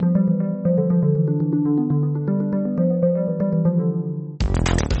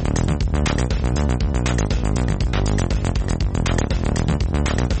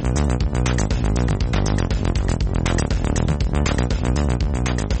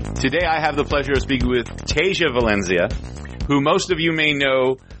Today I have the pleasure of speaking with Tasia Valencia, who most of you may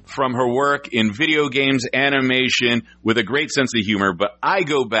know from her work in video games, animation, with a great sense of humor, but I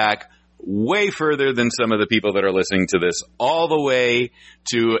go back way further than some of the people that are listening to this, all the way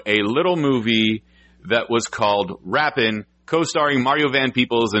to a little movie that was called Rappin', co-starring Mario Van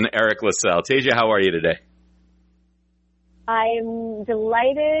Peebles and Eric LaSalle. Tasia, how are you today? I'm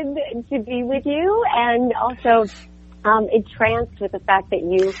delighted to be with you, and also entranced with the fact that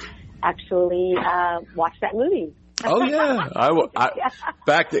you actually watched that movie. Oh yeah,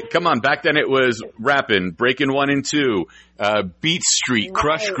 back then it was Rappin', Breaking 1 and 2, Beat Street,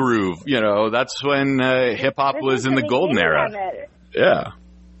 Crush Groove. You know, that's when hip hop was in the golden era. Yeah,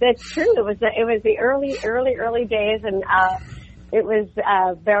 that's true. It was the early days, and it was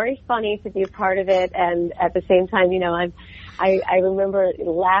very funny to be a part of it. And at the same time, you know, I remember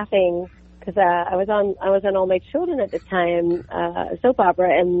laughing because I was on All My Children at the time, soap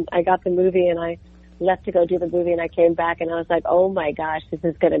opera, and I got the movie and I left to go do the movie, and I came back and I was like, oh my gosh, this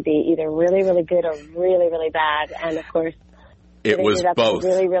is going to be either really, really good or really, really bad. And of course, it was both.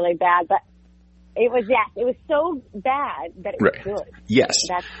 Really, really bad, but it was so bad that it was good. Yes,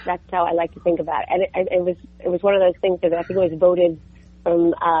 that's how I like to think about it. And it was one of those things that I think it was voted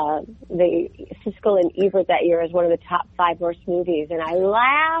from the Siskel and Ebert that year as one of the top 5 worst movies, and I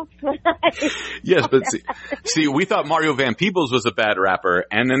laughed. Yes, but see, we thought Mario Van Peebles was a bad rapper,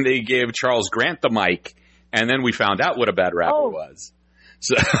 and then they gave Charles Grant the mic, and then we found out what a bad rapper was.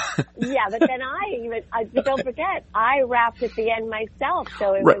 So yeah, but then I don't forget, I rapped at the end myself,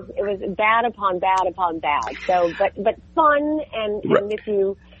 so it was bad upon bad upon bad. So, but fun, and if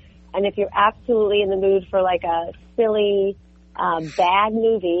you're absolutely in the mood for like a silly bad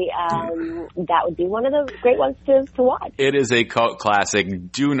movie, that would be one of the great ones to watch. It is a cult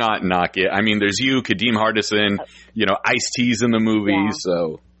classic. Do not knock it. I mean, there's you, Kadeem Hardison, you know, Ice-T's in the movie,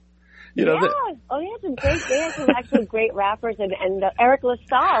 so you know. They had some actually great rappers, and Eric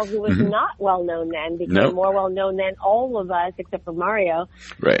LaSalle, who was not well known then, became more well known than all of us except for Mario.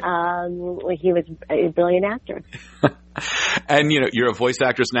 Right. He was a brilliant actor. And you know, you're a voice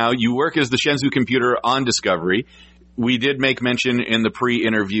actress now. You work as the Shenzhou computer on Discovery. We did make mention in the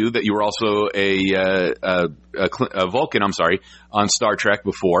pre-interview that you were also a Vulcan, on Star Trek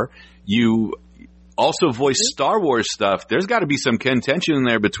before. You also voiced Star Wars stuff. There's got to be some contention in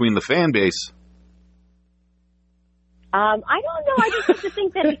there between the fan base. I don't know. I just have to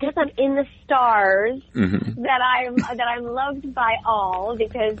think that because I'm in the stars, that I'm loved by all.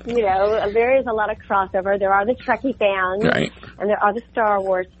 Because you know there is a lot of crossover. There are the Trekkie fans, and there are the Star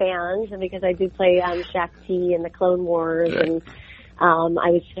Wars fans. And because I do play Shaak Ti in the Clone Wars, and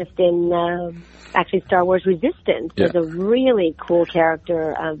I was just in actually Star Wars Resistance. There's a really cool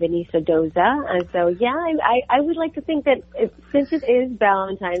character, Benicio Doza. And so I would like to think that since it is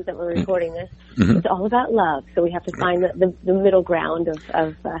Valentine's that we're recording this. It's all about love, so we have to find the middle ground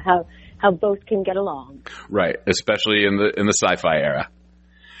of how both can get along. Right, especially in the sci-fi era,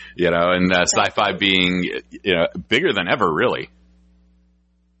 you know, and sci-fi being bigger than ever, really.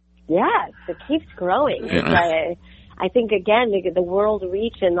 Yes, it keeps growing. Yeah. I think again the world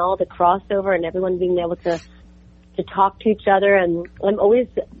reach and all the crossover and everyone being able to talk to each other, and I'm always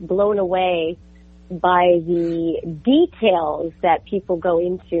blown away by the details that people go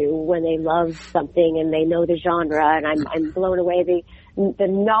into when they love something and they know the genre, and I'm blown away the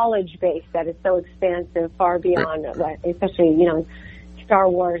knowledge base that is so expansive, far beyond, especially Star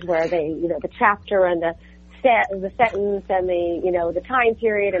Wars, where they the chapter and the sentence and the time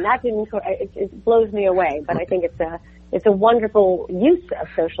period, and that it blows me away. But I think it's a wonderful use of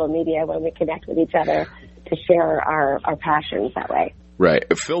social media when we connect with each other to share our passions that way. Right.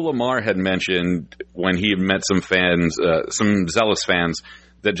 Phil LaMarr had mentioned when he met some fans, some zealous fans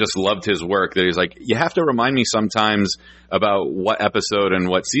that just loved his work, that he's like, you have to remind me sometimes about what episode and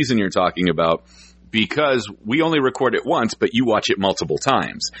what season you're talking about, because we only record it once, but you watch it multiple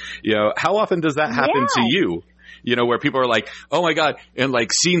times. You know, how often does that happen to you? You know, where people are like, oh my God, in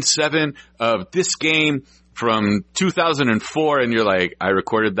like scene 7 of this game from 2004, and you're like, I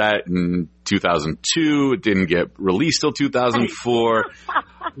recorded that in 2002. It didn't get released till 2004.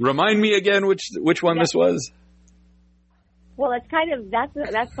 Remind me again which one this was. Well, it's kind of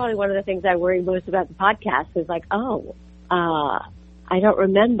that's probably one of the things I worry most about the podcast is like, I don't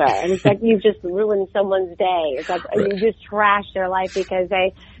remember, and it's like you've just ruined someone's day. It's like you just trashed their life because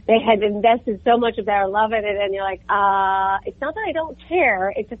they had invested so much of their love in it, and you're like, it's not that I don't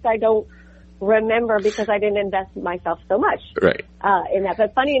care, it's just I don't remember because I didn't invest myself so much in that.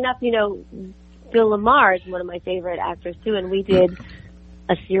 But funny enough, Phil LaMarr is one of my favorite actors too, and we did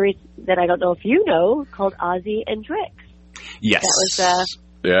a series that I don't know if you know called Ozzy and Drix. Yes. That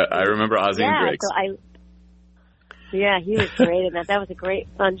was Yeah, I remember Ozzie and Griggs. He was great in that. That was a great,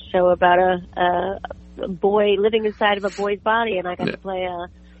 fun show about a boy living inside of a boy's body, and I got to play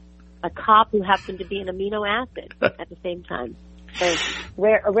a cop who happened to be an amino acid at the same time. So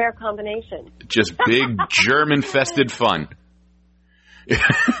a rare combination. Just big germ-infested fun.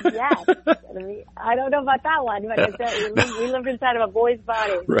 Yes. I don't know about that one, but we lived inside of a boy's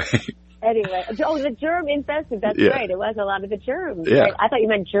body. Right. Anyway, the germ infested. That's right. It was a lot of the germs. Yeah. Right? I thought you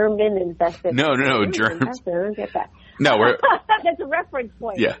meant germ infested. No, germs. Infested. I don't get that. No, that's a reference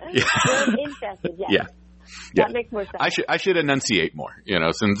point. Yeah. Germ infested. Yes. Yeah. That makes more sense. I should enunciate more.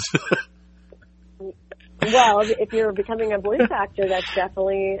 Since. Well, if you're becoming a voice actor, that's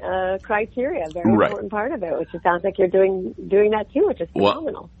definitely a criteria, a very important part of it, which it sounds like you're doing that too, which is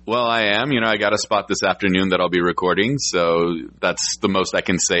phenomenal. Well, I am. I got a spot this afternoon that I'll be recording, so that's the most I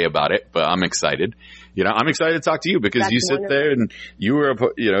can say about it, but I'm excited. I'm excited to talk to you because you sit there and you were,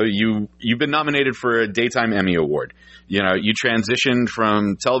 you've been nominated for a Daytime Emmy Award. You transitioned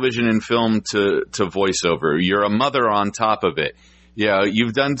from television and film to voiceover. You're a mother on top of it. Yeah,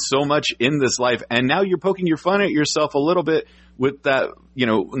 you've done so much in this life, and now you're poking your fun at yourself a little bit with that,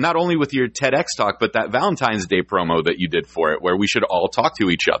 not only with your TEDx talk, but that Valentine's Day promo that you did for it, where we should all talk to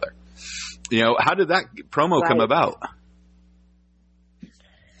each other. How did that promo come about?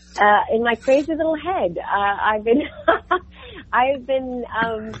 In my crazy little head, I've been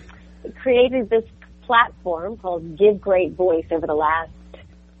created this platform called Give Great Voice over the last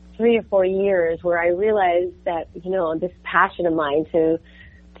 3 or 4 years, where I realized that, this passion of mine to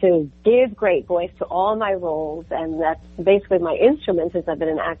give great voice to all my roles, and that's basically my instrument, since I've been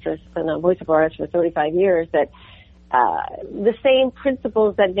an actress and a voiceover artist for 35 years, that the same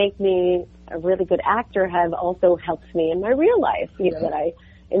principles that make me a really good actor have also helped me in my real life. That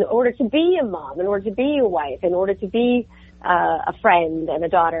in order to be a mom, in order to be a wife, in order to be a friend and a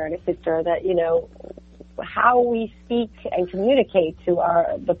daughter and a sister, that, how we speak and communicate to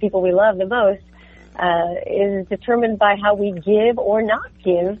the people we love the most is determined by how we give or not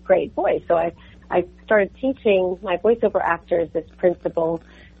give great voice. So I started teaching my voiceover actors this principle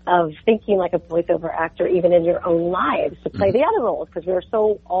of thinking like a voiceover actor even in your own lives, to play the other roles, because we're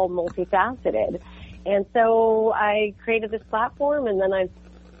so all multifaceted. And so I created this platform, and then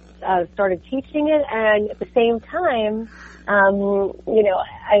I started teaching it, and at the same time,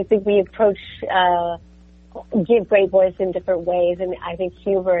 I think we approach give great voice in different ways, and I think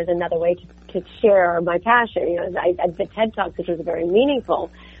humor is another way to share my passion. I did TED Talks, which was a very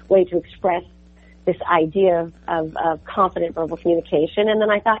meaningful way to express this idea of confident verbal communication. And then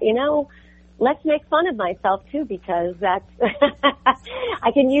I thought, let's make fun of myself too, because that's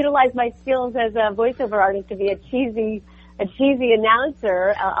I can utilize my skills as a voiceover artist to be a cheesy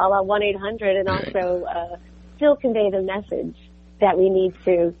announcer, a la 1-800, and also still convey the message that we need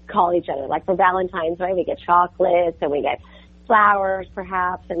to call each other. Like for Valentine's, right? We get chocolates and we get flowers,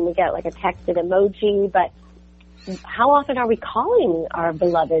 perhaps, and we get like a texted emoji. But how often are we calling our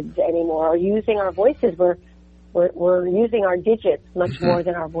beloveds anymore, or using our voices? We're using our digits much more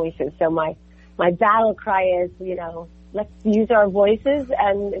than our voices. So my battle cry is, let's use our voices,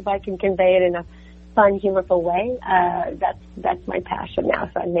 and if I can convey it in a fun, humorful way, that's my passion now.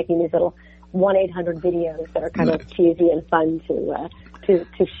 So I'm making these little 1-800 videos that are kind of cheesy and fun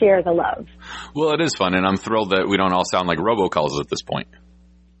to share the love. Well, it is fun, and I'm thrilled that we don't all sound like robocalls at this point.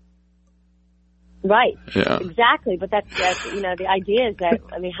 Right. Yeah. Exactly. But that's the idea is that,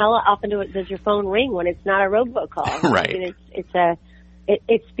 how often does your phone ring when it's not a robocall? Right.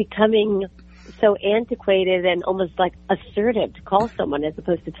 It's becoming so antiquated and almost like assertive to call someone as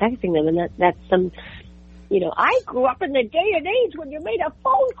opposed to texting them, and that's some. I grew up in the day and age when you made a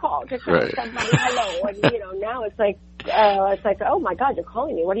phone call to tell somebody hello, and now it's like, oh my God, you're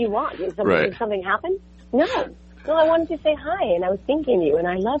calling me. What do you want? Did something happen? No, I wanted to say hi, and I was thinking of you, and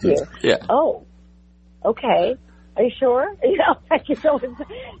I love you. Yeah. Oh, okay. Are you sure?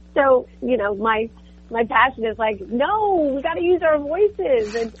 So my passion is like, no, we got to use our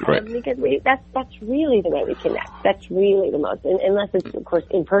voices, and because that's really the way we connect. That's really the most, unless it's of course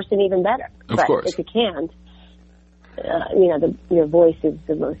in person, even better. Of course. If you can't, your voice is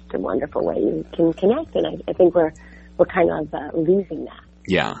the most wonderful way you can connect, and I think we're kind of losing that.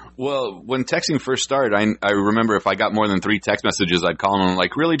 Yeah. Well, when texting first started, I remember if I got more than 3 text messages, I'd call them and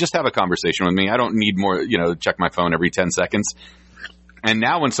like, really, just have a conversation with me. I don't need more, check my phone every 10 seconds. And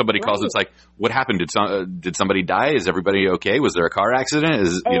now when somebody calls, it's like, what happened? Did somebody die? Is everybody okay? Was there a car accident?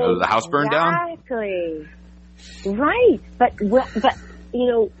 Is the house burned down? Exactly. Right. But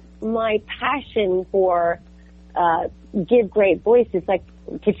my passion for give great voices, like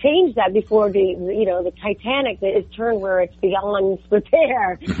to change that before the Titanic that is turned where it's beyond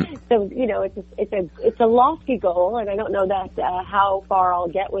repair. So, it's a lofty goal, and I don't know that, how far I'll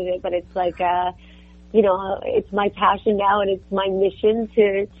get with it, but it's like, it's my passion now, and it's my mission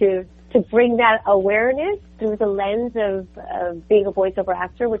to bring that awareness through the lens of being a voiceover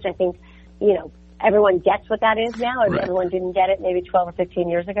actor, which I think, everyone gets what that is now, and everyone didn't get it maybe 12 or 15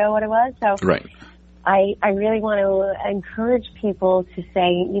 years ago what it was. So right. I really want to encourage people to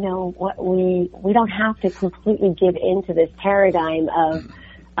say, what we don't have to completely give into this paradigm of,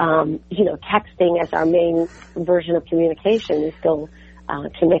 texting as our main version of communication. We still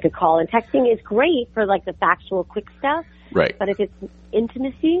can make a call, and texting is great for like the factual, quick stuff. Right. But if it's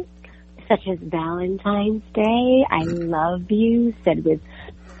intimacy, such as Valentine's Day, I love you, said with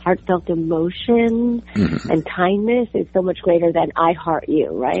heartfelt emotion and kindness, is so much greater than I heart you,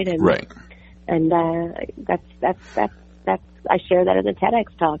 right? And, right. And that's I share that in the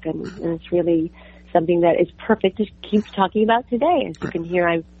TEDx talk, and it's really something that is perfect to keep talking about today. As you can hear,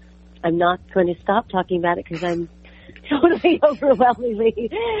 I'm not going to stop talking about it because I'm totally overwhelmingly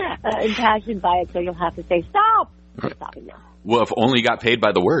impassioned by it. So you'll have to say stop. I'm stopping now. Well, if only got paid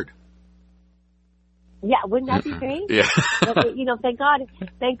by the word. Yeah, wouldn't that be great? Yeah. But,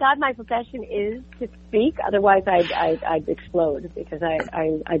 thank God my profession is to speak. Otherwise I'd explode, because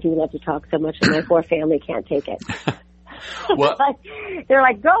I do love to talk so much, and my poor family can't take it. Well, they're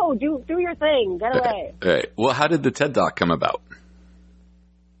like, go, do your thing, get away. Right. Well, how did the TED Talk come about?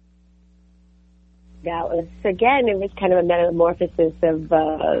 That was, again, it was kind of a metamorphosis of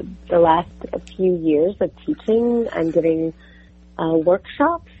the last few years of teaching and giving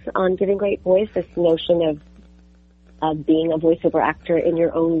workshops on giving great voice, this notion of being a voiceover actor in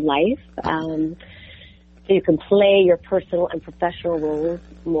your own life. So you can play your personal and professional roles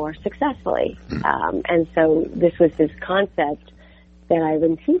more successfully. And so this was this concept that I've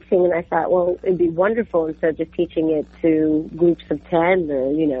been teaching, and I thought, well, it'd be wonderful, instead of just teaching it to groups of 10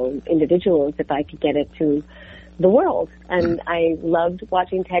 or, individuals, if I could get it to the world. And I loved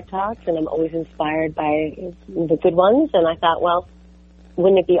watching TED Talks, and I'm always inspired by the good ones. And I thought, well,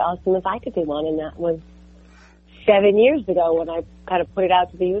 wouldn't it be awesome if I could do one? And that was 7 years ago when I kind of put it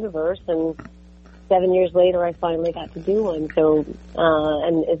out to the universe, and 7 years later I finally got to do one. So,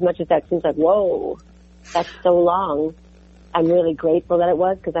 and as much as that seems like, whoa, that's so long, I'm really grateful that it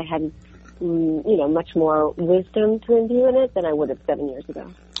was, because I had, much more wisdom to imbue in it than I would have 7 years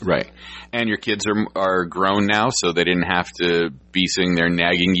ago. Right. And your kids are grown now, so they didn't have to be sitting there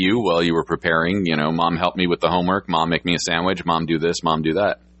nagging you while you were preparing. Mom, help me with the homework. Mom, make me a sandwich. Mom, do this. Mom, do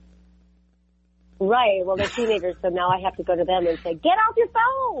that. Right. Well, they're teenagers, so now I have to go to them and say, get off your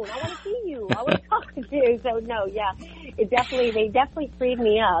phone. I want to see you. I want to talk to you. So, no, yeah, they definitely freed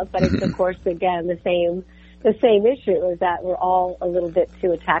me up. But it's, of course, again, the same issue is that we're all a little bit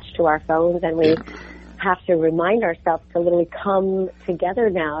too attached to our phones, and we have to remind ourselves to literally come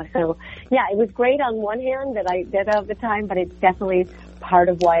together now. So, yeah, it was great on one hand that I did have the time, but it's definitely part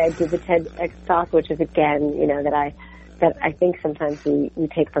of why I did the TEDx Talk, which is, again, that I think sometimes we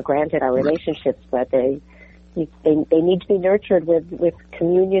take for granted our relationships, but they need to be nurtured with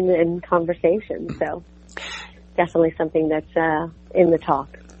communion and conversation. So definitely something that's in the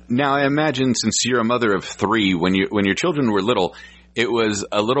talk. Now, I imagine, since you're a mother of 3, when your children were little, it was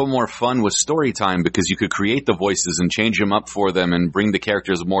a little more fun with story time, because you could create the voices and change them up for them and bring the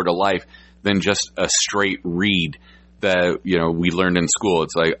characters more to life than just a straight read that, we learned in school.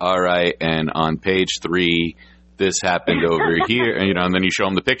 It's like, all right, and on page 3, this happened over here, and then you show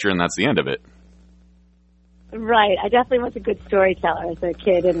them the picture, and that's the end of it. Right. I definitely was a good storyteller as a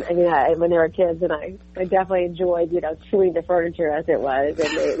kid, and when they were kids, and I definitely enjoyed, chewing the furniture as it was,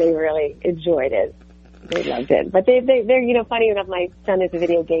 and they really enjoyed it. They loved it. But they're funny enough, my son is a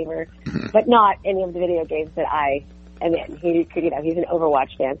video gamer, but not any of the video games that I am in. He's an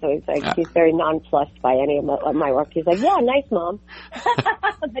Overwatch fan, so he's very nonplussed by any of my work. He's like, yeah, nice, Mom.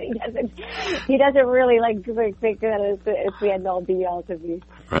 But he doesn't really think that it's the end all be all to me.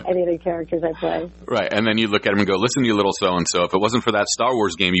 Right. Any of the characters I play. Right, and then you look at him and go, listen, you little so-and-so, if it wasn't for that Star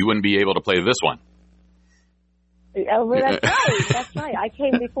Wars game, you wouldn't be able to play this one. Oh, well, that's right. That's right. I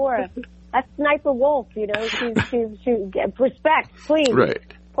came before. That's Sniper Wolf, she's respect, please. Right.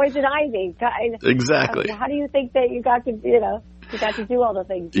 Poison Ivy. Exactly. How do you think that you got to do all the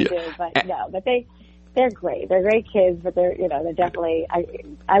things you do? But no, but they're great. They're great kids, but they're definitely,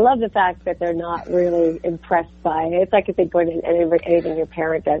 I love the fact that they're not really impressed by it. It's like, I think, anything your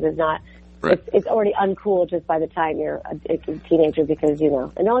parent does is not Right. It's already uncool just by the time you're a teenager because, you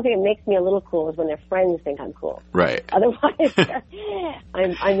know, and the only thing that makes me a little cool is when their friends think I'm cool. Right. Otherwise,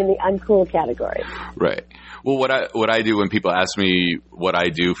 I'm in the uncool category. Right. Well, what I do when people ask me what I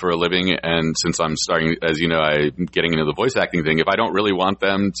do for a living, and since I'm starting, as you know, I'm getting into the voice acting thing, if I don't really want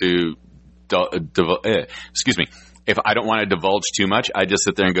them to, if I don't want to divulge too much, I just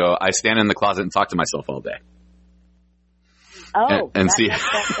sit there and go, I stand in the closet and talk to myself all day. Oh, and see,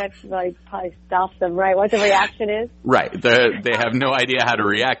 that's like probably stops them, right? What the reaction is? Right. They have no idea how to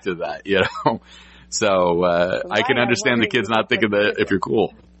react to that, you know? So, I can understand the kids not thinking that if you're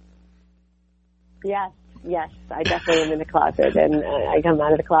cool. Yes, I definitely am in the closet, and I come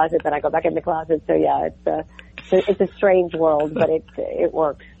out of the closet, then I go back in the closet. So yeah, it's a strange world, but it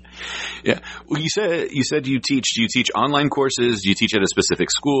works. Yeah. Well, you said you teach. Do you teach online courses? Do you teach at a specific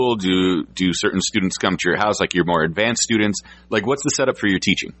school? Do certain students come to your house, like your more advanced students? Like, what's the setup for your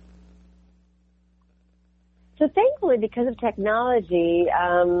teaching? So thankfully, because of technology,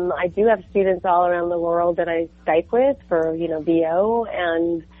 I do have students all around the world that I Skype with for, you know, VO,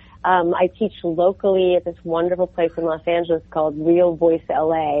 and I teach locally at this wonderful place in Los Angeles called Real Voice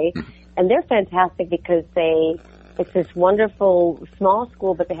LA, and they're fantastic because it's this wonderful small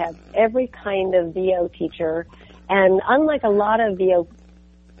school, but they have every kind of VO teacher, and unlike a lot of VO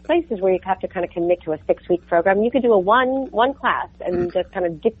places where you have to kind of commit to a 6-week program, you could do a one class and just kind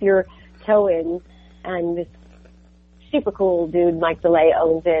of dip your toe in, and this super cool dude, Mike DeLay,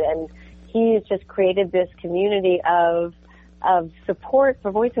 owns it, and he's just created this community of support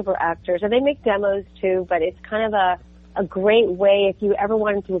for voiceover actors, and they make demos too, but it's kind of a great way if you ever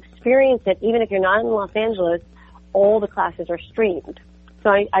wanted to experience it, even if you're not in Los Angeles, all the classes are streamed. So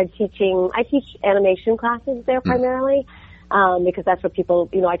I teach animation classes there primarily, because that's what people,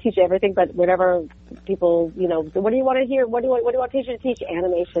 you know, I teach everything, but whatever people, you know, what do you want to hear? What do I want to teach you to teach?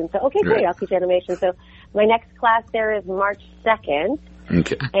 Animation. So, okay, great, I'll teach animation. So my next class there is March 2nd.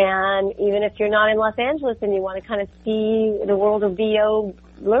 Okay. And even if you're not in Los Angeles and you want to kind of see the world of VO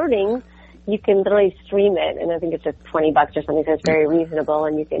learning, you can literally stream it. And I think it's just $20 or something, so it's very reasonable,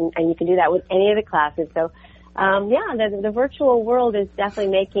 and you can do that with any of the classes. So, the virtual world is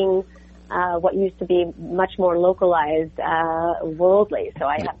definitely making what used to be much more localized worldly. So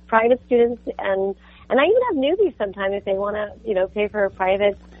I have private students, and I even have newbies sometimes if they want to, you know, pay for a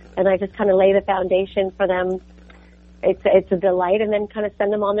private, and I just kind of lay the foundation for them. It's a delight, and then kind of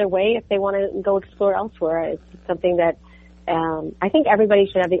send them on their way if they want to go explore elsewhere. It's something that I think everybody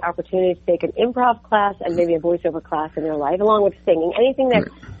should have the opportunity to take an improv class and maybe a voiceover class in their life, along with singing. Anything that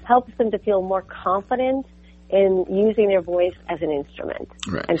helps them to feel more confident in using their voice as an instrument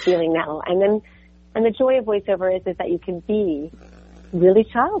and feeling that. And the joy of voiceover is that you can be really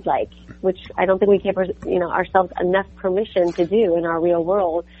childlike, which I don't think we give ourselves enough permission to do in our real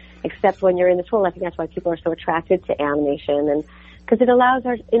world, except when you're in this world. I think that's why people are so attracted to animation, and because it allows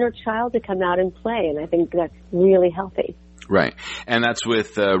our inner child to come out and play, and I think that's really healthy. Right. And that's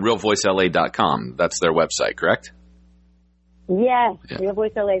with realvoicela.com. That's their website, correct? Yes, Real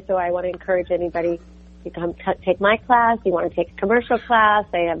Voice LA. So I want to encourage anybody to come take my class. You want to take a commercial class.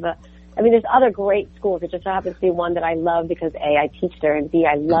 They have there's other great schools. It just happens to be one that I love because A, I teach there, and B,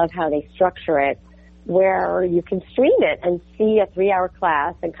 I love how they structure it, where you can stream it and see a 3-hour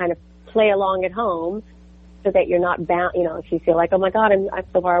class and kind of play along at home so that you're not bound, you know, if you feel like, oh my God, I'm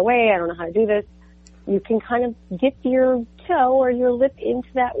so far away, I don't know how to do this, you can kind of dip your toe or your lip into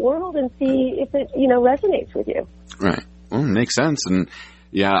that world and see if it, you know, resonates with you. Right. Well, makes sense. And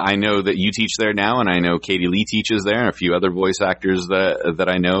yeah, I know that you teach there now, and I know Katie Lee teaches there, and a few other voice actors that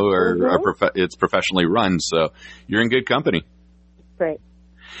I know are it's professionally run. So you're in good company. Great.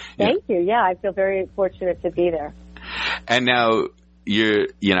 Thank you. Yeah, I feel very fortunate to be there. And now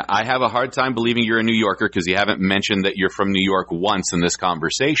I have a hard time believing you're a New Yorker because you haven't mentioned that you're from New York once in this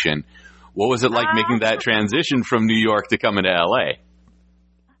conversation. What was it like making that transition from New York to coming to LA?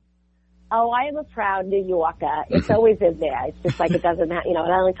 Oh, I am a proud New Yorker. It's always in there. It's just like it doesn't, it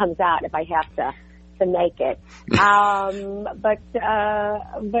only comes out if I have to make it. But I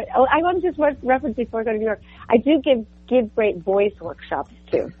want to just reference before I go to New York. I do give great voice workshops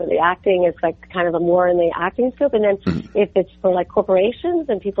too. So the acting is like kind of a more in the acting scope. And then if it's for like corporations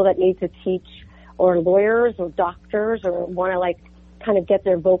and people that need to teach, or lawyers or doctors, or want to like kind of get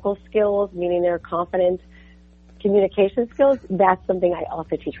their vocal skills, meaning their confident communication skills, that's something I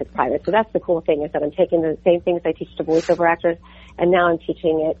also teach with private. So that's the cool thing, is that I'm taking the same things I teach to voiceover actors, and now I'm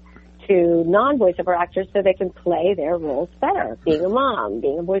teaching it to non-voiceover actors so they can play their roles better. Being a mom,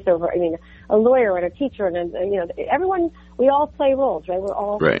 being a voiceover, a lawyer and a teacher, and everyone, we all play roles, right? We're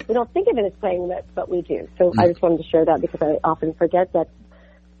all, we don't think of it as playing that, but we do. So I just wanted to share that because I often forget that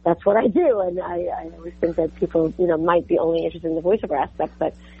that's what I do. And I always think that people, might be only interested in the voiceover aspect,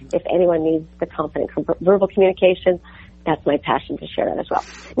 but if anyone needs the confident verbal communication, that's my passion to share that as well.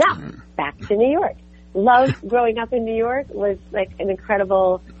 Now, back to New York. Love growing up in New York. Was like an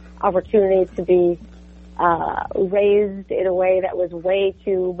incredible opportunity to be raised in a way that was way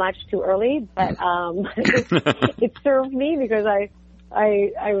too much too early, but it served me because I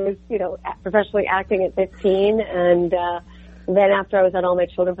was, professionally acting at 15, and then after I was on All My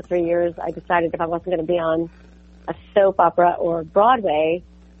Children for 3 years, I decided if I wasn't going to be on a soap opera or Broadway,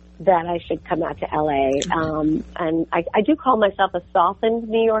 that I should come out to LA. And I do call myself a softened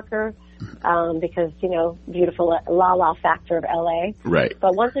New Yorker, because, beautiful la factor of LA. Right.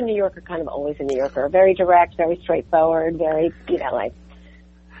 But once a New Yorker, kind of always a New Yorker. Very direct, very straightforward, very,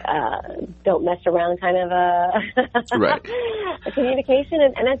 don't mess around kind of right. a communication.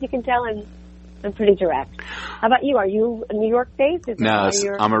 And as you can tell, I'm pretty direct. How about you? Are you New York based? No,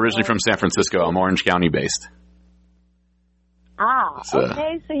 I'm originally from San Francisco. I'm Orange County based.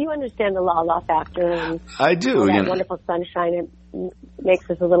 Okay. So you understand the la factor. And I do. That wonderful sunshine. It makes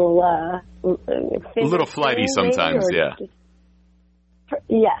us a little flighty sometimes. Yeah.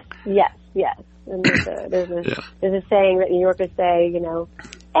 Yes. And there's a saying that New Yorkers say,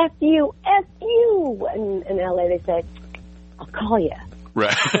 F you, and in LA they say, I'll call you.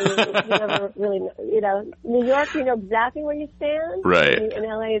 Right. So you never really, New York, you know exactly where you stand. Right. In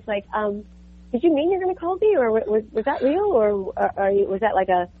LA, it's like, did you mean you're going to call me, or was that real, or was that like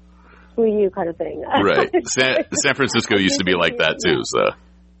a who are you kind of thing? Right. San Francisco used to be like that too. So.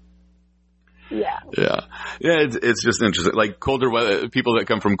 Yeah. It's just interesting. Like colder weather, people that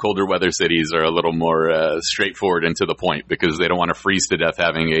come from colder weather cities are a little more straightforward and to the point because they don't want to freeze to death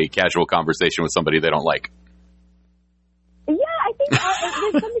having a casual conversation with somebody they don't like. Yeah, I think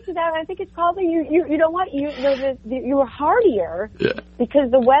there's something to that. I think it's probably you know what you were hardier because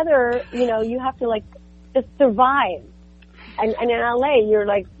the weather. You have to like just survive. And in LA, you're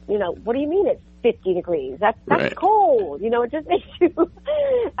like, what do you mean it's 50 degrees? That's right. Cold. It just makes you,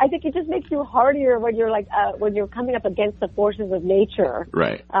 I think it just makes you hardier when you're like, when you're coming up against the forces of nature.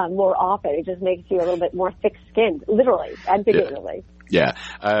 Right. More often. It just makes you a little bit more thick-skinned, literally and figuratively. Yeah.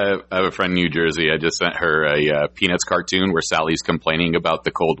 I have a friend in New Jersey. I just sent her a Peanuts cartoon where Sally's complaining about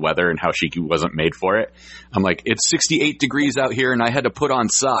the cold weather and how she wasn't made for it. I'm like, it's 68 degrees out here and I had to put on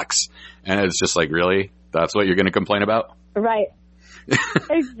socks. And it's just like, really? That's what you're going to complain about? Right.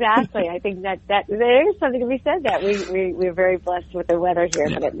 Exactly. I think that there is something to be said that we're very blessed with the weather here,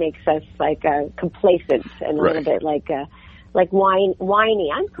 but it makes us like complacent and a little bit like whiny.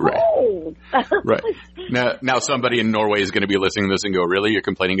 I'm cold. Right. Now somebody in Norway is going to be listening to this and go, really? You're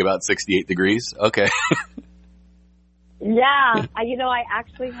complaining about 68 degrees? Okay. Yeah. I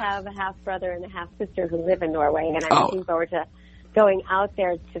actually have a half brother and a half sister who live in Norway, and I'm looking forward to going out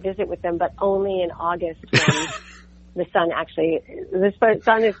there to visit with them, but only in August when the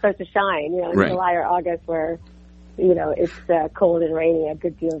sun is supposed to shine, in July or August where, it's cold and rainy a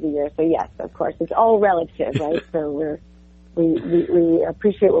good deal of the year. So yes, of course, it's all relative, right? So we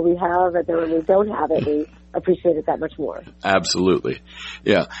appreciate what we have, and then when we don't have it, we appreciate it that much more. Absolutely.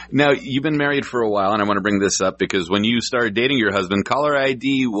 Yeah. Now, you've been married for a while, and I want to bring this up because when you started dating your husband, Caller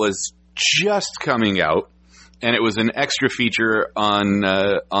ID was just coming out. And it was an extra feature on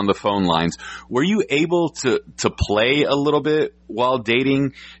the phone lines. Were you able to play a little bit while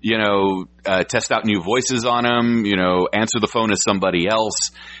dating? Test out new voices on them. Answer the phone as somebody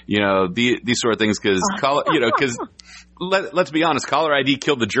else. These sort of things. Because let's be honest, Caller ID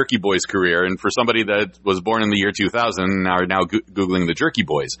killed the Jerky Boys career. And for somebody that was born in the year 2000, are now googling the Jerky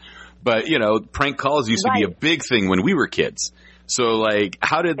Boys. But prank calls used to be a big thing when we were kids. So, like,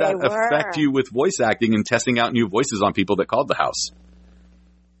 how did that affect you with voice acting and testing out new voices on people that called the house?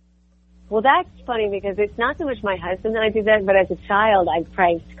 Well, that's funny because it's not so much my husband that I do that, but as a child, I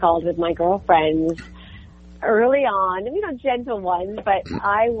pranked calls with my girlfriends early on, gentle ones, but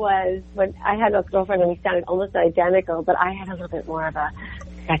when I had a girlfriend and we sounded almost identical, but I had a little bit more of a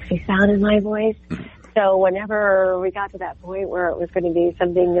sexy sound in my voice. So whenever we got to that point where it was going to be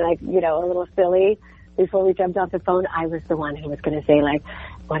something like, a little silly, before we jumped off the phone, I was the one who was going to say, like,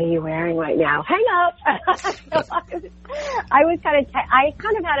 what are you wearing right now? Hang up! So I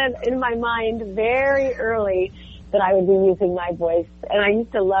kind of had it in my mind very early that I would be using my voice. And I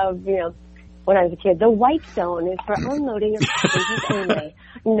used to love, when I was a kid, the white zone is for unloading of passengers only.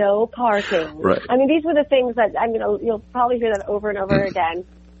 No parking. Right. I mean, these were the things that, you'll probably hear that over and over again.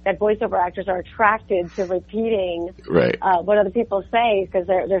 That voiceover actors are attracted to repeating what other people say because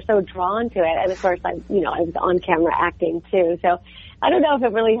they're so drawn to it. And of course, I was on camera acting too. So I don't know if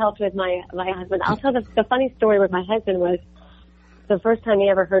it really helped with my husband. I'll tell the funny story with my husband was the first time he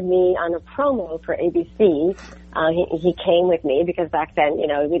ever heard me on a promo for ABC, he came with me because back then, you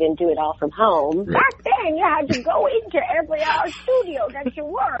know, we didn't do it all from home. Right. Back then, you had to go into every studio that you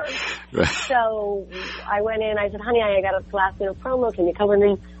were. Right. So I went in. I said, "Honey, I got a last minute promo. Can you come with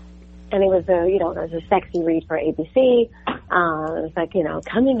me?" And it was a sexy read for ABC. It was like, you know,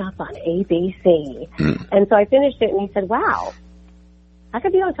 coming up on ABC. And so I finished it, and he said, "Wow, how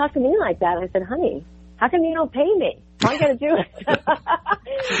come you don't talk to me like that?" And I said, "Honey, how come you don't pay me? All you got to do is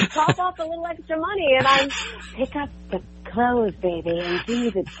cough off a little extra money, and I pick up the clothes, baby, and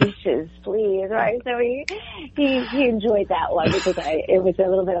do the dishes, please." Right? So he enjoyed that one because it was a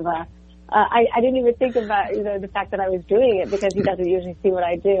little bit of a. I didn't even think about the fact that I was doing it because he doesn't usually see what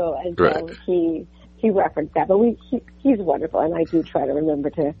I do, and so he referenced that. But he's wonderful, and I do try to remember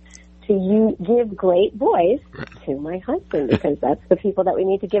to give great voice to my husband because that's the people that we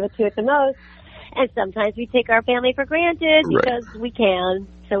need to give it to at the most. And sometimes we take our family for granted because we can.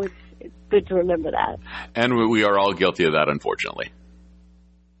 So it's good to remember that. And we are all guilty of that, unfortunately.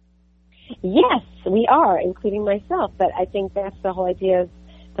 Yes, we are, including myself. But I think that's the whole idea of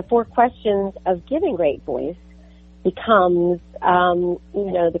the 4 questions of giving great voice becomes, the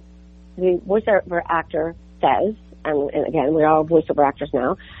voiceover actor says, and again, we're all voiceover actors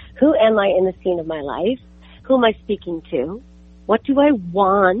now, who am I in the scene of my life? Who am I speaking to? What do I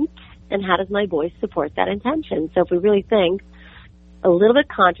want? And how does my voice support that intention? So if we really think a little bit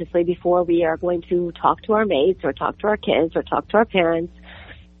consciously before we are going to talk to our mates or talk to our kids or talk to our parents,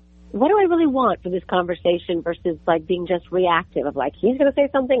 what do I really want for this conversation versus like being just reactive of like, he's going to say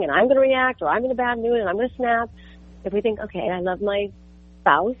something and I'm going to react, or I'm in a bad mood and I'm going to snap. If we think, okay, I love my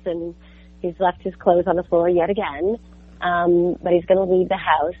spouse and he's left his clothes on the floor yet again, but he's going to leave the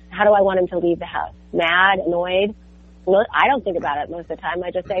house. How do I want him to leave the house? Mad, annoyed? Well, I don't think about it most of the time. I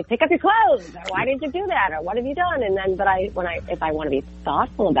just say, pick up your clothes, or why didn't you do that, or what have you done? And then, if I want to be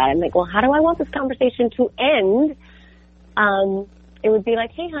thoughtful about it, I'm like, well, how do I want this conversation to end? It would be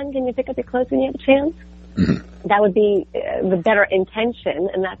like, hey, hon, can you pick up your clothes when you have a chance? Mm-hmm. That would be the better intention,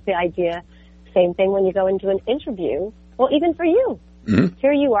 and that's the idea. Same thing when you go into an interview. Well, even for you. Mm-hmm.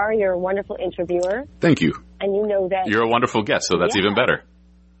 Here you are, you're a wonderful interviewer. Thank you. And you know that. You're a wonderful guest, so that's even better.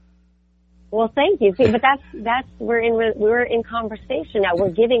 Well, thank you. See, but that's we're in conversation now.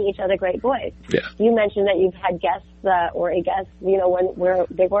 We're giving each other great voice. Yeah. You mentioned that you've had guests or a guest, where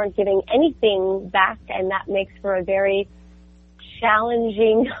they weren't giving anything back, and that makes for a very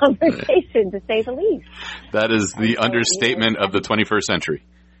challenging conversation, to say the least. That is the understatement of the 21st century.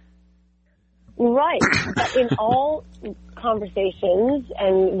 Right. But in all conversations,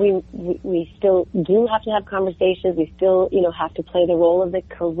 and we still do have to have conversations, we still, have to play the role of the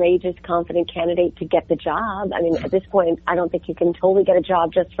courageous, confident candidate to get the job. I mean, at this point, I don't think you can totally get a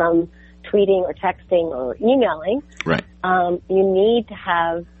job just from tweeting or texting or emailing. Right. You need to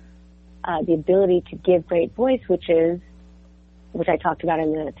have the ability to give great voice, which I talked about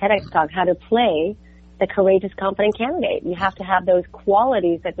in the TEDx talk, how to play the courageous, confident candidate. You have to have those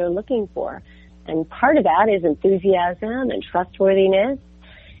qualities that they're looking for. And part of that is enthusiasm and trustworthiness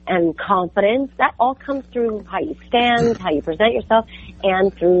and confidence. That all comes through how you stand, how you present yourself,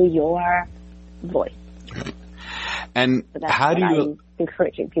 and through your voice. And so that's how do you... I'm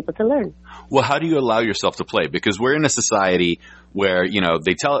encouraging people to learn. Well, how do you allow yourself to play? Because we're in a society where,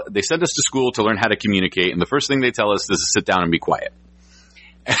 they send us to school to learn how to communicate, and the first thing they tell us is to sit down and be quiet.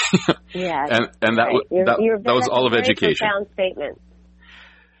 Yeah. and that was all of education. Profound statement.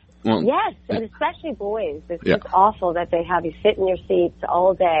 Well, yes, and especially boys. It's just awful that they have you sit in your seats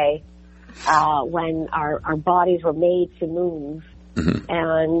all day when our bodies were made to move. Mm-hmm.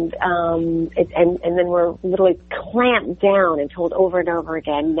 And then we're literally clamped down and told over and over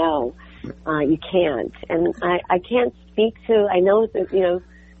again, no, you can't. And I can't speak to, I know that,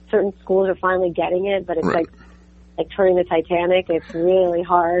 certain schools are finally getting it, but it's like turning the Titanic. It's really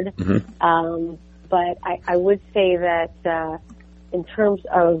hard. Mm-hmm. But I would say that in terms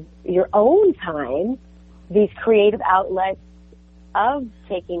of your own time, these creative outlets of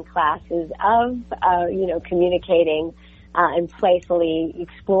taking classes, of, communicating, and playfully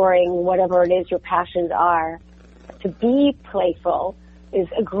exploring whatever it is your passions are, to be playful is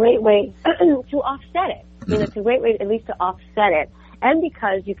a great way to offset it. It's a great way at least to offset it. And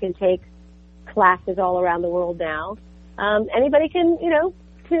because you can take classes all around the world now, anybody can,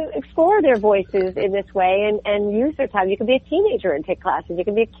 to explore their voices in this way and use their time. You can be a teenager and take classes. You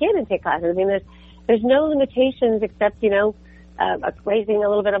can be a kid and take classes. I mean, there's no limitations except, raising a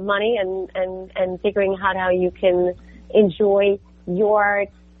little bit of money and figuring out how you can enjoy your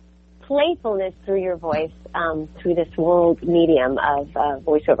playfulness through your voice through this world medium of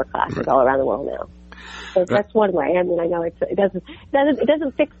voiceover classes all around the world now. So that's one way. I mean, I know it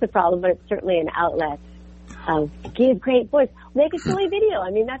doesn't fix the problem, but it's certainly an outlet. Give great voice. Make a silly video.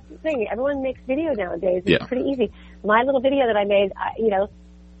 I mean, that's the thing. Everyone makes video nowadays. It's pretty easy. My little video that I made,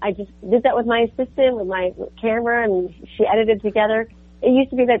 I just did that with my assistant, with my camera, and she edited together. It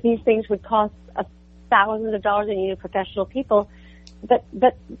used to be that these things would cost thousands of dollars and you needed professional people. But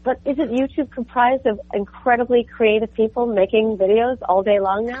isn't YouTube comprised of incredibly creative people making videos all day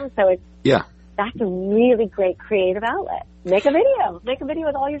long now? So that's a really great creative outlet. Make a video. Make a video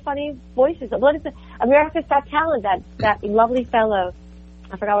with all your funny voices. What is it? America's Got Talent, that lovely fellow,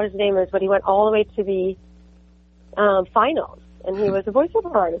 I forgot what his name is, but he went all the way to the finals. And he was a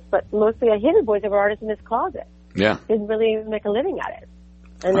voiceover artist, but mostly a hidden voiceover artist in his closet. Yeah. Didn't really make a living at it.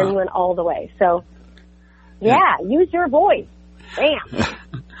 And then he went all the way. So, use your voice. Bam.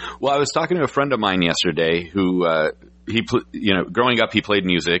 Well, I was talking to a friend of mine yesterday who, growing up, he played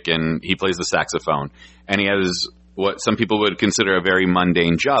music and he plays the saxophone. And he has what some people would consider a very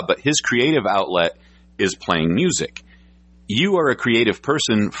mundane job, but his creative outlet is playing music. You are a creative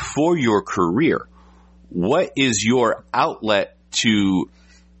person for your career. What is your outlet to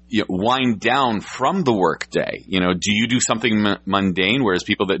wind down from the workday? Do you do something mundane, whereas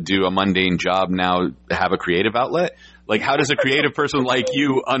people that do a mundane job now have a creative outlet? Like, how does a creative person like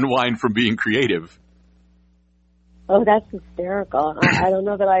you unwind from being creative? Oh, that's hysterical. I don't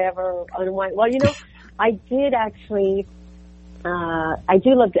know that I ever unwind. Well, I did actually, I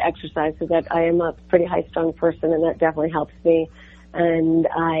do love to exercise because I am a pretty high-strung person, and that definitely helps me. And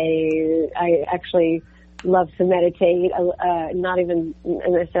I actually love to meditate, not even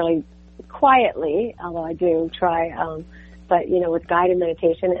necessarily quietly, although I do try, but, with guided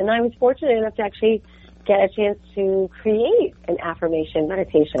meditation. And I was fortunate enough to actually get a chance to create an affirmation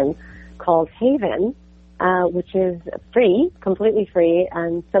meditation called Haven, which is free, completely free.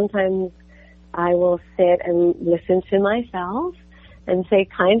 And sometimes I will sit and listen to myself and say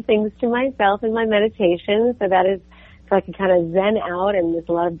kind things to myself in my meditation. So that is, so I can kind of zen out, and there's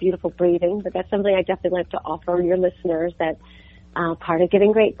a lot of beautiful breathing. But that's something I definitely like to offer your listeners, that part of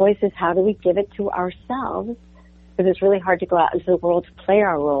giving great voice is how do we give it to ourselves? Because it's really hard to go out into the world to play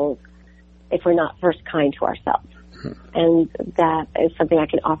our roles if we're not first kind to ourselves. And that is something I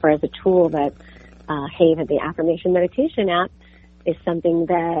can offer as a tool. That Haven, the affirmation meditation app, is something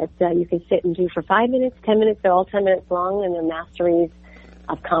that you can sit and do for 5 minutes, 10 minutes. They're all 10 minutes long, and they're masteries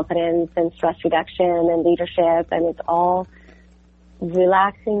of confidence and stress reduction and leadership. And it's all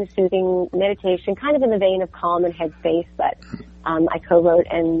relaxing, soothing meditation, kind of in the vein of Calm and Headspace. But I co-wrote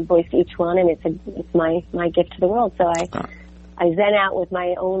and voiced each one, and it's my gift to the world. So I zen out with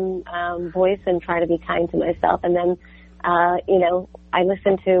my own voice and try to be kind to myself. And then, I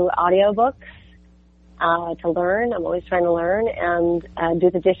listen to audiobooks to learn. I'm always trying to learn and do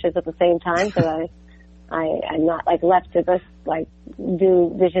the dishes at the same time, so that I'm not left to just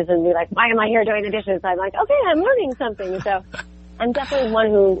do dishes and be like, why am I here doing the dishes? I'm like, okay, I'm learning something. So I'm definitely one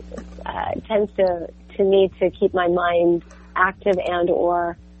who tends to need to keep my mind active and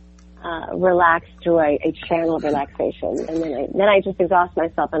or relaxed through a channel of relaxation. And then I just exhaust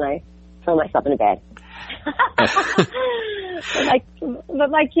myself and I throw myself in a bed. but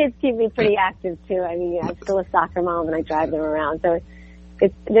my kids keep me pretty active too. I mean, I'm still a soccer mom and I drive them around. So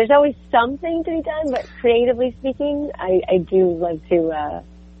there's always something to be done, but creatively speaking, I do love to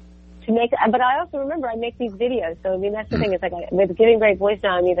make, but I also remember I make these videos. So, I mean, that's the thing. It's with Giving Great Voice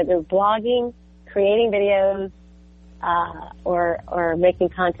now, I'm either blogging, creating videos, or making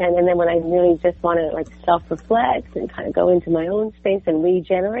content. And then when I really just want to self-reflect and kind of go into my own space and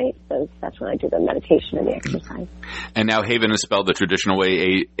regenerate, so that's when I do the meditation and the exercise. And now Haven is spelled the traditional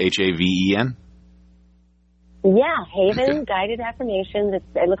way, Haven? Yeah, Haven Guided Affirmations.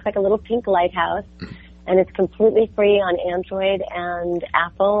 It looks like a little pink lighthouse, and it's completely free on Android and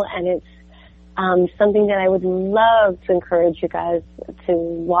Apple, and it's something that I would love to encourage you guys to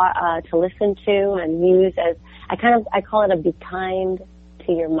listen to and use as I call it a Be Kind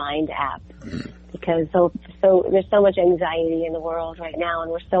to Your Mind app, because so there's so much anxiety in the world right now,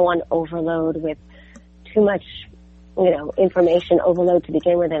 and we're so on overload with too much, information overload to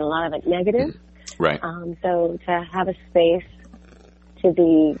begin with, and a lot of it negative. Right. So to have a space to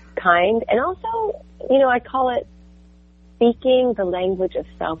be kind, and also, I call it speaking the language of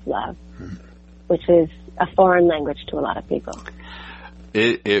self-love, which is a foreign language to a lot of people.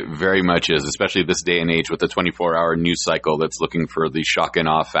 It very much is, especially this day and age with the 24-hour news cycle that's looking for the shock and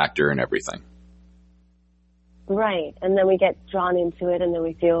awe factor and everything. Right. And then we get drawn into it, and then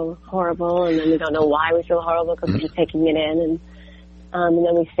we feel horrible, and then we don't know why we feel horrible because we're just taking it in. And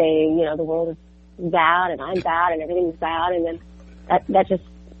then we say, the world is bad, and I'm bad, and everything's bad, and then that just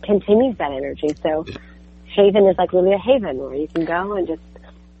continues that energy. So Haven is like really a haven where you can go and just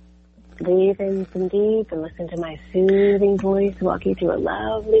breathe in some deep and listen to my soothing voice, walk you through a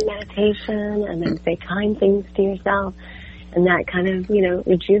lovely meditation, and then say kind things to yourself. And that kind of,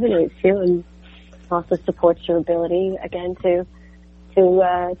 rejuvenates you and also supports your ability, again, to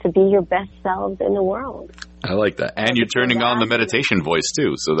be your best selves in the world. I like that. And you're turning on the meditation voice,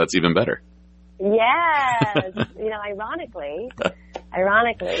 too, so that's even better. Yes.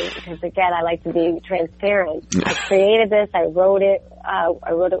 Ironically, because again, I like to be transparent. I created this. I wrote it.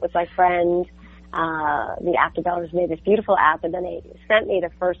 I wrote it with my friend. The Afterbellers made this beautiful app, and then they sent me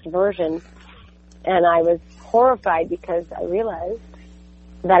the first version, and I was horrified because I realized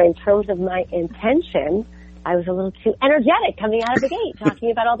that in terms of my intention, I was a little too energetic coming out of the gate,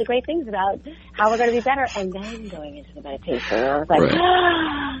 talking about all the great things about how we're going to be better, and then going into the meditation. And I was like,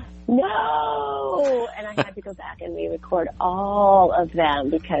 no! And I had to go back and re-record all of them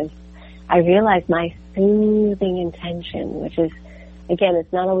because I realized my soothing intention, which is, again,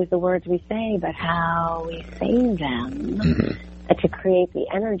 it's not always the words we say, but how we say them to create the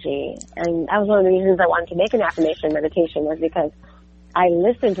energy. And that was one of the reasons I wanted to make an affirmation meditation, was because I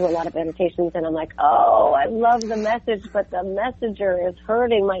listen to a lot of meditations and I'm like, oh, I love the message, but the messenger is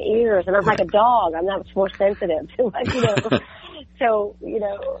hurting my ears. And I'm like a dog. I'm much more sensitive to it, So,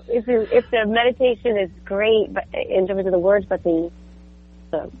 if the meditation is great but in terms of the words, but the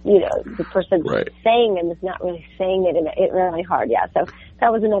person saying them is not really saying it, and it's really hard. Yeah. So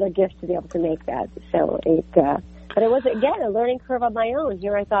that was another gift to be able to make that. So but it was, again, a learning curve on my own.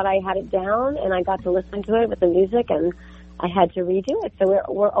 Here I thought I had it down and I got to listen to it with the music, and I had to redo it. So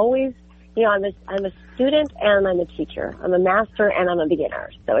we're always, I'm a student and I'm a teacher. I'm a master and I'm a beginner.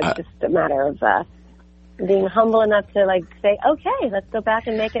 So it's just a matter of being humble enough to say, okay, let's go back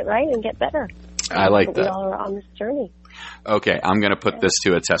and make it right and get better. I like that. We all are on this journey. Okay, I'm going to put this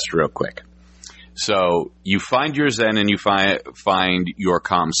to a test real quick. So you find your zen and you find your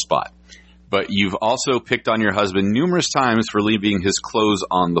calm spot. But you've also picked on your husband numerous times for leaving his clothes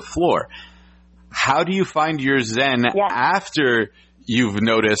on the floor. How do you find your zen after you've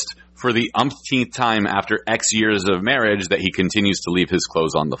noticed for the umpteenth time after X years of marriage that he continues to leave his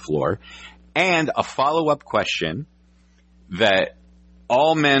clothes on the floor? And a follow-up question that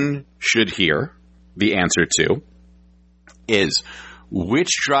all men should hear the answer to is, which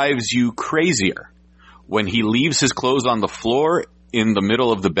drives you crazier, when he leaves his clothes on the floor in the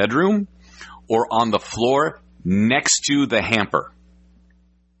middle of the bedroom or on the floor next to the hamper?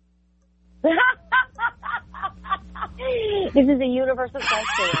 This is a universal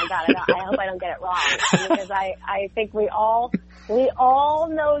question. I got it. I hope I don't get it wrong, because I think we all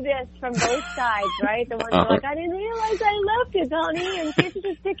know this from both sides, right? The ones who are like, I didn't realize I left it, honey, and can't you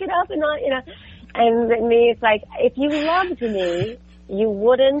just pick it up and not, And me, it's like, if you loved me, you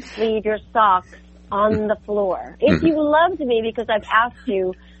wouldn't leave your socks on the floor. If you loved me, because I've asked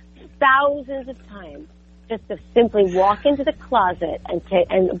you thousands of times just to simply walk into the closet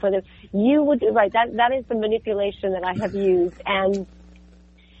and whether you would, right, that is the manipulation that I have used. And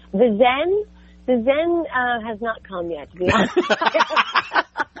the Zen has not come yet, to be honest.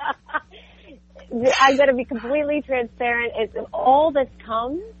 I'm going to be completely transparent. All that's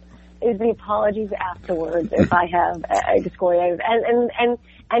come is the apologies afterwards if I have excoriated. And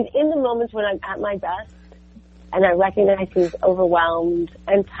in the moments when I'm at my best and I recognize he's overwhelmed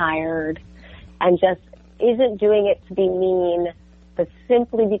and tired and just isn't doing it to be mean, but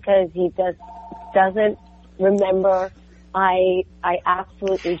simply because he doesn't remember, I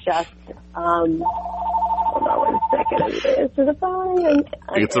absolutely just, hold on 1 second. This is a phone.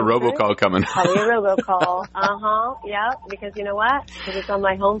 It's a robocall coming. Probably a robocall. Yeah, because you know what? Because it's on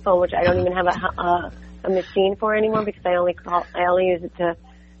my home phone, which I don't even have a machine for anymore, because I only use it to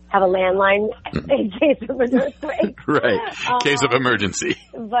have a landline in case of an earthquake. Right. Case of emergency.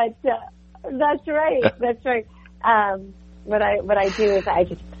 But that's right. That's right. What I do is I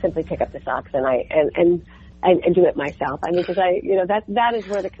just simply pick up the socks and I do it myself. I mean, because that is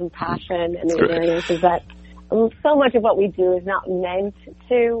where the compassion and the awareness is, that so much of what we do is not meant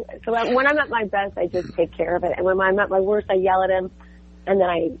to. So when I'm at my best, I just take care of it. And when I'm at my worst, I yell at him, and then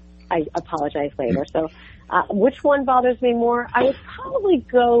I apologize later. So which one bothers me more? I would probably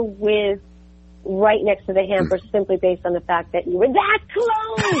go with right next to the hamper, simply based on the fact that you were that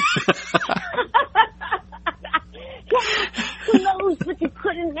close. Close, but you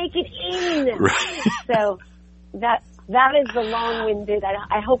couldn't make it in. Right. So that is the long-winded.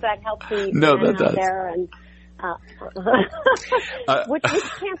 I hope that helps you. No, that does. There and which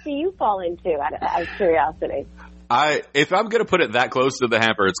camp do you fall into? Out of curiosity. If I'm going to put it that close to the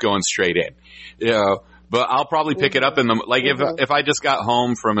hamper, it's going straight in. But I'll probably pick it up in the, like, if I just got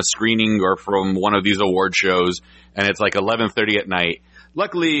home from a screening or from one of these award shows and it's like 11:30 at night,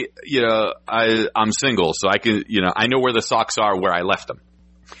 luckily, I'm single, so I can, I know where the socks are where I left them.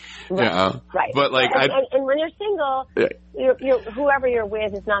 Right. Right. But like, and when you're single, whoever you're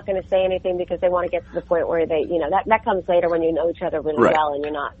with is not going to say anything because they want to get to the point where they, that comes later when you know each other really well and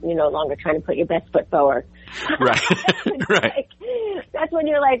you're no longer trying to put your best foot forward. Right. Right. Like, that's when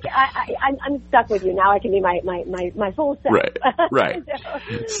you're like, I'm stuck with you now. I can be my full self. Right. Right.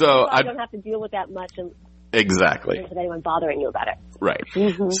 so I don't have to deal with that much. Exactly. With anyone bothering you about it. Right.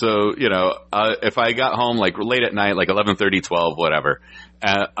 Mm-hmm. So, if I got home like late at night, like 11:30, 12, whatever,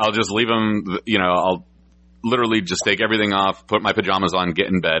 I'll just leave them, I'll literally just take everything off, put my pajamas on, get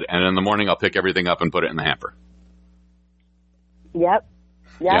in bed, and in the morning I'll pick everything up and put it in the hamper. Yep.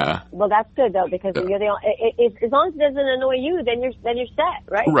 Yeah. Well, that's good though, because you're the only, as long as it doesn't annoy you, then you're set,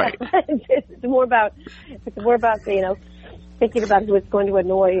 right? Right. It's more about thinking about who it's going to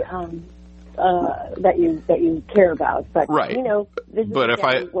annoy, that you care about, but right. This is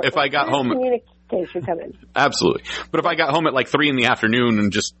if I got home, communication come in. Absolutely. But if I got home at like 3 PM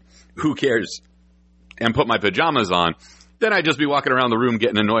and just who cares, and put my pajamas on, then I'd just be walking around the room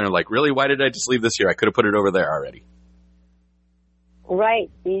getting annoyed and like, really, why did I just leave this here? I could have put it over there already.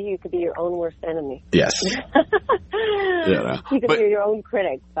 Right. You could be your own worst enemy. Yes. You could be your own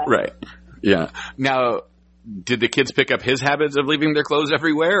critic. But. Right. Yeah. Now, did the kids pick up his habits of leaving their clothes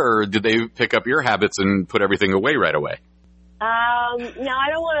everywhere, or did they pick up your habits and put everything away right away? No, I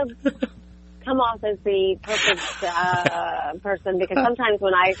don't want to come off as the perfect person, because sometimes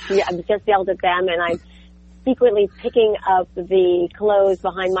when I just yelled at them and I'm secretly picking up the clothes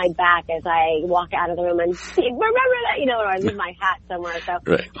behind my back as I walk out of the room and remember that, or I leave my hat somewhere. So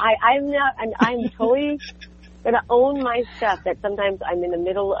right. I'm totally going to own my stuff, that sometimes I'm in the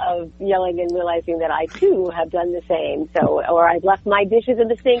middle of yelling and realizing that I too have done the same. So, or I've left my dishes in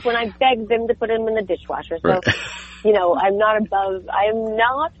the sink when I begged them to put them in the dishwasher. So, right. I am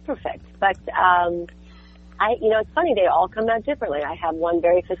not perfect, but, it's funny, they all come out differently. I have one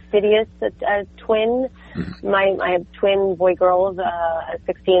very fastidious twin. I have twin boy girls,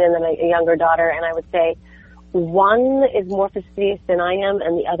 16 and then a younger daughter, and I would say one is more fastidious than I am,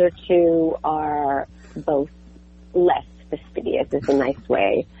 and the other two are both less fastidious, is a nice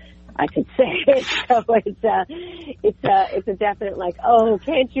way I could say. So it's a definite like, oh,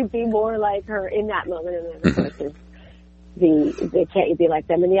 can't you be more like her in that moment? And then of course the can't you be like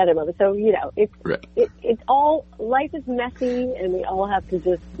them in the other moment. So it's all, life is messy and we all have to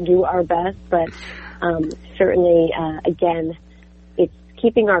just do our best. But certainly again, it's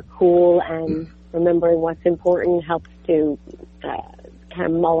keeping our cool and remembering what's important helps to kind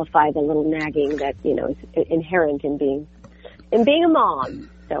of mollify the little nagging that is inherent in being a mom.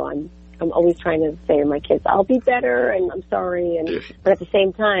 So I'm always trying to say to my kids, I'll be better and I'm sorry, but at the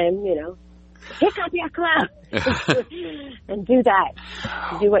same time, pick up your clothes and do that.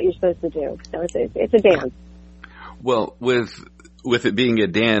 Do what you're supposed to do. So it's a dance. Well, with it being a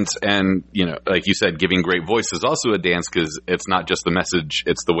dance and, like you said, giving great voice is also a dance, because it's not just the message,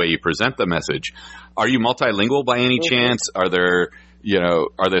 it's the way you present the message. Are you multilingual by any chance? Are there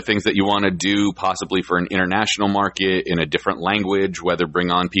things that you want to do possibly for an international market in a different language, whether bring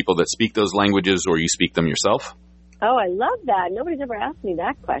on people that speak those languages or you speak them yourself? Oh, I love that. Nobody's ever asked me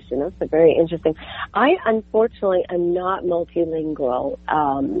that question. That's very interesting. I unfortunately am not multilingual.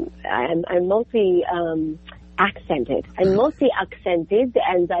 I'm accented. I'm multi-accented,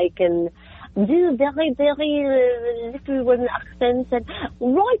 and I can do very, very little with an accent.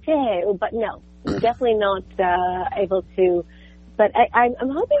 Right, but no, I'm definitely not able to. But I'm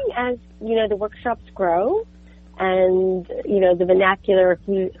hoping as the workshops grow, and the vernacular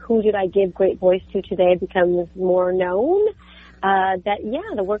who did I give great voice to today becomes more known,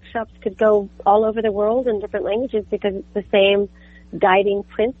 the workshops could go all over the world in different languages, because it's the same guiding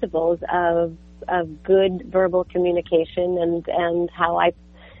principles of good verbal communication and how I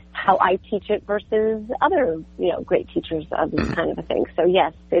teach it versus other great teachers of this kind of a thing. So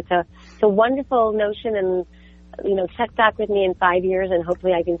yes, it's a wonderful notion, and check back with me in 5 years and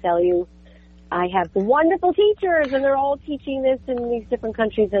hopefully I can tell you I have wonderful teachers and they're all teaching this in these different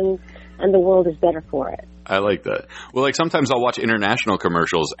countries, and the world is better for it. I like that. Well, like sometimes I'll watch international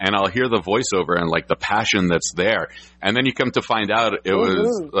commercials and I'll hear the voiceover and like the passion that's there. And then you come to find out it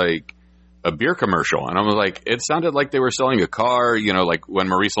was like a beer commercial. And I was like, it sounded like they were selling a car, like when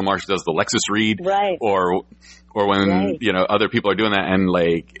Maurice LaMarche does the Lexus read, right. or when, other people are doing that. And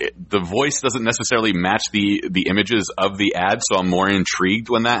like the voice doesn't necessarily match the images of the ad. So I'm more intrigued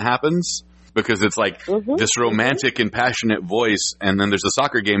when that happens. because it's like this romantic and passionate voice, and then there's a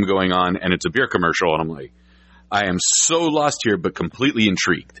soccer game going on, and it's a beer commercial, and I'm like, I am so lost here, but completely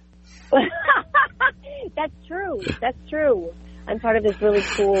intrigued. That's true. That's true. I'm part of this really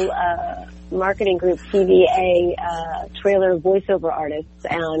cool marketing group, TVA, trailer voiceover artists,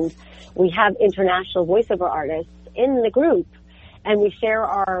 and we have international voiceover artists in the group, and we share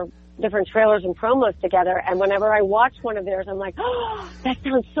our different trailers and promos together. And whenever I watch one of theirs, I'm like, oh, that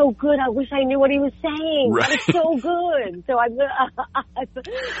sounds so good. I wish I knew what he was saying. Right. That was so good. So I'm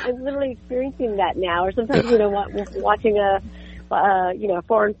literally experiencing that now. Or sometimes, watching a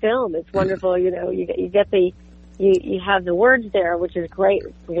foreign film, it's wonderful. You have the words there, which is great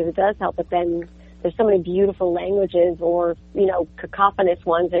because it does help. But then there's so many beautiful languages or, cacophonous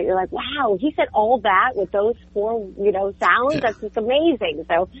ones that you're like, wow, he said all that with those four, sounds. That's just amazing.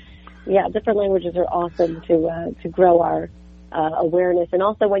 So, yeah, different languages are awesome to grow our awareness. And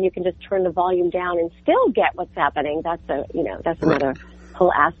also when you can just turn the volume down and still get what's happening, that's another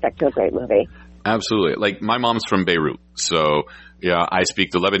whole aspect to a great movie. Absolutely. Like, my mom's from Beirut, so yeah, I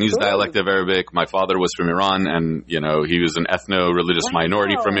speak the Lebanese dialect of Arabic. My father was from Iran, and he was an ethno-religious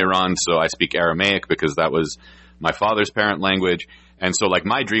minority from Iran, so I speak Aramaic because that was my father's parent language. And so, like,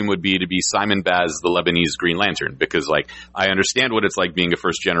 my dream would be to be Simon Baz, the Lebanese Green Lantern, because, like, I understand what it's like being a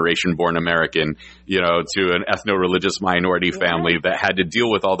first-generation born American, to an ethno-religious minority family that had to deal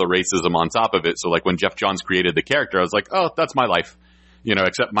with all the racism on top of it. So, like, when Jeff Johns created the character, I was like, oh, that's my life,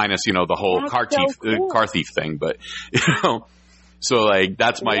 except minus, the whole car thief thing. But, so, like,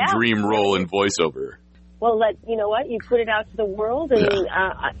 that's my dream role in voiceover. Well, you know what? You put it out to the world, and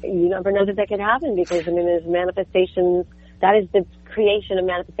you never know that could happen because, there's manifestations. That is the creation of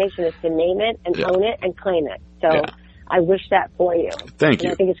manifestation, is to name it and own it and claim it. So I wish that for you. Thank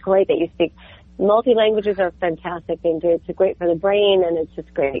you. I think it's great that you speak. Multi-languages are a fantastic thing. It's great for the brain, and it's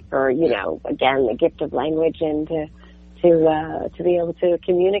just great for, again, the gift of language and to be able to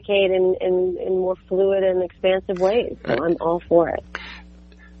communicate in more fluid and expansive ways. So I'm all for it.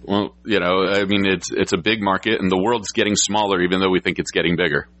 Well, it's a big market, and the world's getting smaller, even though we think it's getting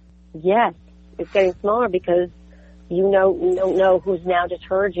bigger. Yes, it's getting smaller because you don't know who's now just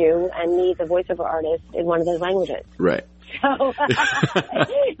heard you and needs a voiceover artist in one of those languages. Right. So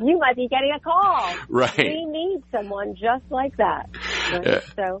you might be getting a call. Right. We need someone just like that. Right? Yeah.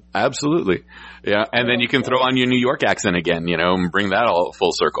 So absolutely. Yeah, and then you can throw on your New York accent again, and bring that all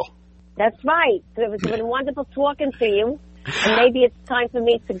full circle. That's right. So it's been wonderful talking to you. And maybe it's time for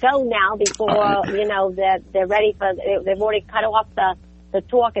me to go now before, they're ready they've already cut off the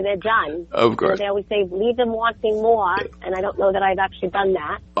talk and they're done. Of course. So they always say, leave them wanting more, and I don't know that I've actually done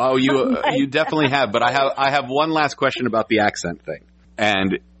that. Oh, you definitely have. But I have one last question about the accent thing.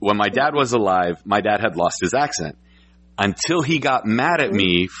 And when my dad was alive, my dad had lost his accent until he got mad at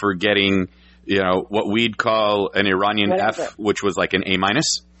me for getting, what we'd call an Iranian F, which was like an A-.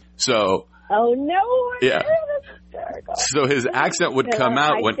 So. Oh, no. Yeah. So his accent would come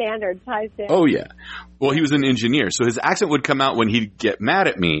out high standards. Oh, yeah. Well, he was an engineer. So his accent would come out when he'd get mad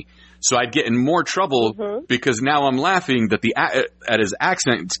at me. So I'd get in more trouble because now I'm laughing that at his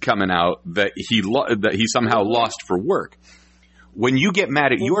accent coming out that he somehow lost for work. When you get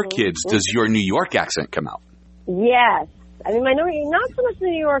mad at your kids, does your New York accent come out? Yes. I mean, not so much the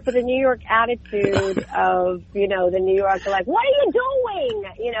New York, but the New York attitude of, the New York, like, what are you doing?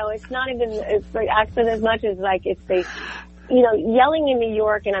 It's not even, it's like accent as much as like, it's the, yelling in New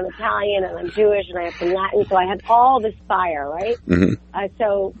York, and I'm Italian and I'm Jewish and I have some Latin, so I have all this fire, right?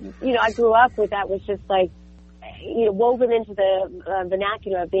 So, I grew up with that, was just like, woven into the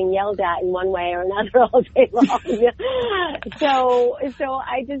vernacular of being yelled at in one way or another all day long. So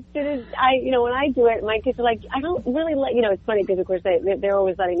I just didn't, when I do it, my kids are like, I don't really it's funny because of course they're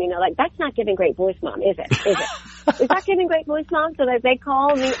always letting me know, like, that's not giving great voice, Mom, is it? Is that giving great voice, Mom? So that they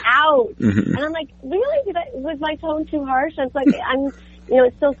call me out. And I'm like, really? Was my tone too harsh? And it's like,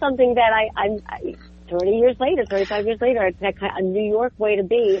 it's still something that I'm 35 years later, it's a New York way to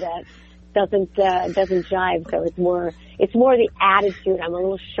be that doesn't jive. So it's more the attitude. I'm a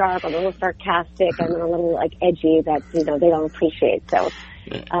little sharp. I'm a little sarcastic. I'm a little like edgy that they don't appreciate. So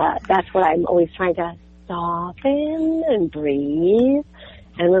that's what I'm always trying to soften and breathe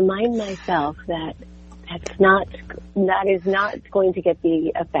and remind myself that that is not going to get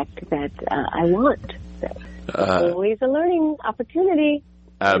the effect that I want. So always a learning opportunity.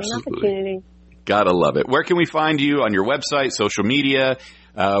 Absolutely. Gotta love it. Where can we find you on your website, social media?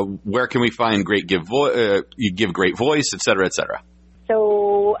 Where can we find you give great voice, et cetera, et cetera?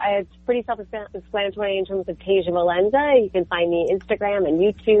 So it's pretty self-explanatory in terms of Tasia Valenza. You can find me Instagram and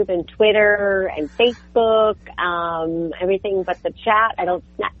YouTube and Twitter and Facebook, everything but the chat. I don't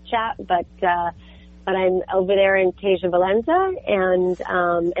Snapchat, but I'm over there in Tasia Valenza and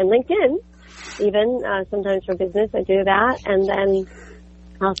LinkedIn, even sometimes for business I do that, and then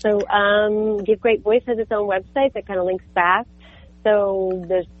also Give Great Voice has its own website that kind of links back. So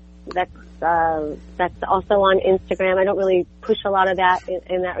that's also on Instagram. I don't really push a lot of that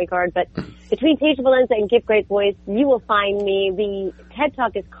in that regard, but between Tasia Valenza and Give Great Voice, you will find me. The TED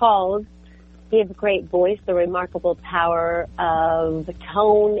Talk is called Give Great Voice, the Remarkable Power of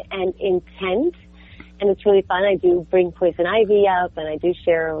Tone and Intent. And it's really fun. I do bring Poison Ivy up, and I do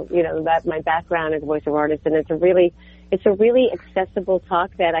share, about my background as a voiceover artist, and it's a really accessible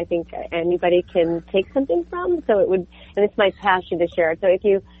talk that I think anybody can take something from. So and it's my passion to share it. So if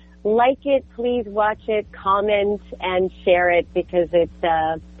you like it, please watch it, comment, and share it, because it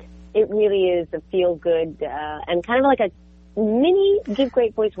really is a feel good and kind of like a mini Give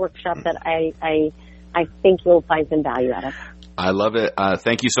Great Voice workshop that I think you'll find some value out of. I love it.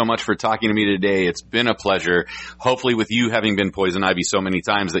 Thank you so much for talking to me today. It's been a pleasure. Hopefully with you having been Poison Ivy so many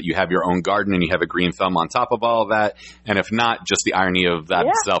times that you have your own garden and you have a green thumb on top of all of that. And if not, just the irony of that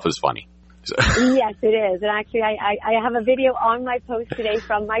itself is funny. So. Yes, it is. And actually, I have a video on my post today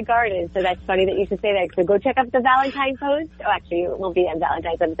from my garden. So that's funny that you should say that. So go check out the Valentine post. Oh, actually, it won't be on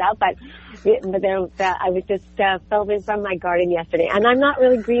Valentine's when it's out, but I was just filming from my garden yesterday. And I'm not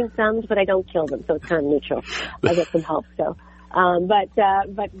really green thumbed, but I don't kill them. So it's kind of neutral. I get some help. So, but I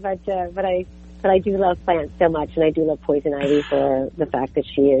do love plants so much, and I do love Poison Ivy for the fact that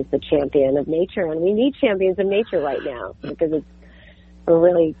she is the champion of nature. And we need champions of nature right now, because we're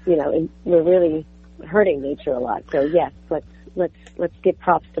really hurting nature a lot. So yes, let's give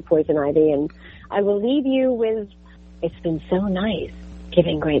props to Poison Ivy, and I will leave you with, it's been so nice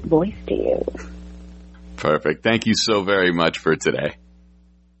giving great voice to you. Perfect. Thank you so very much for today.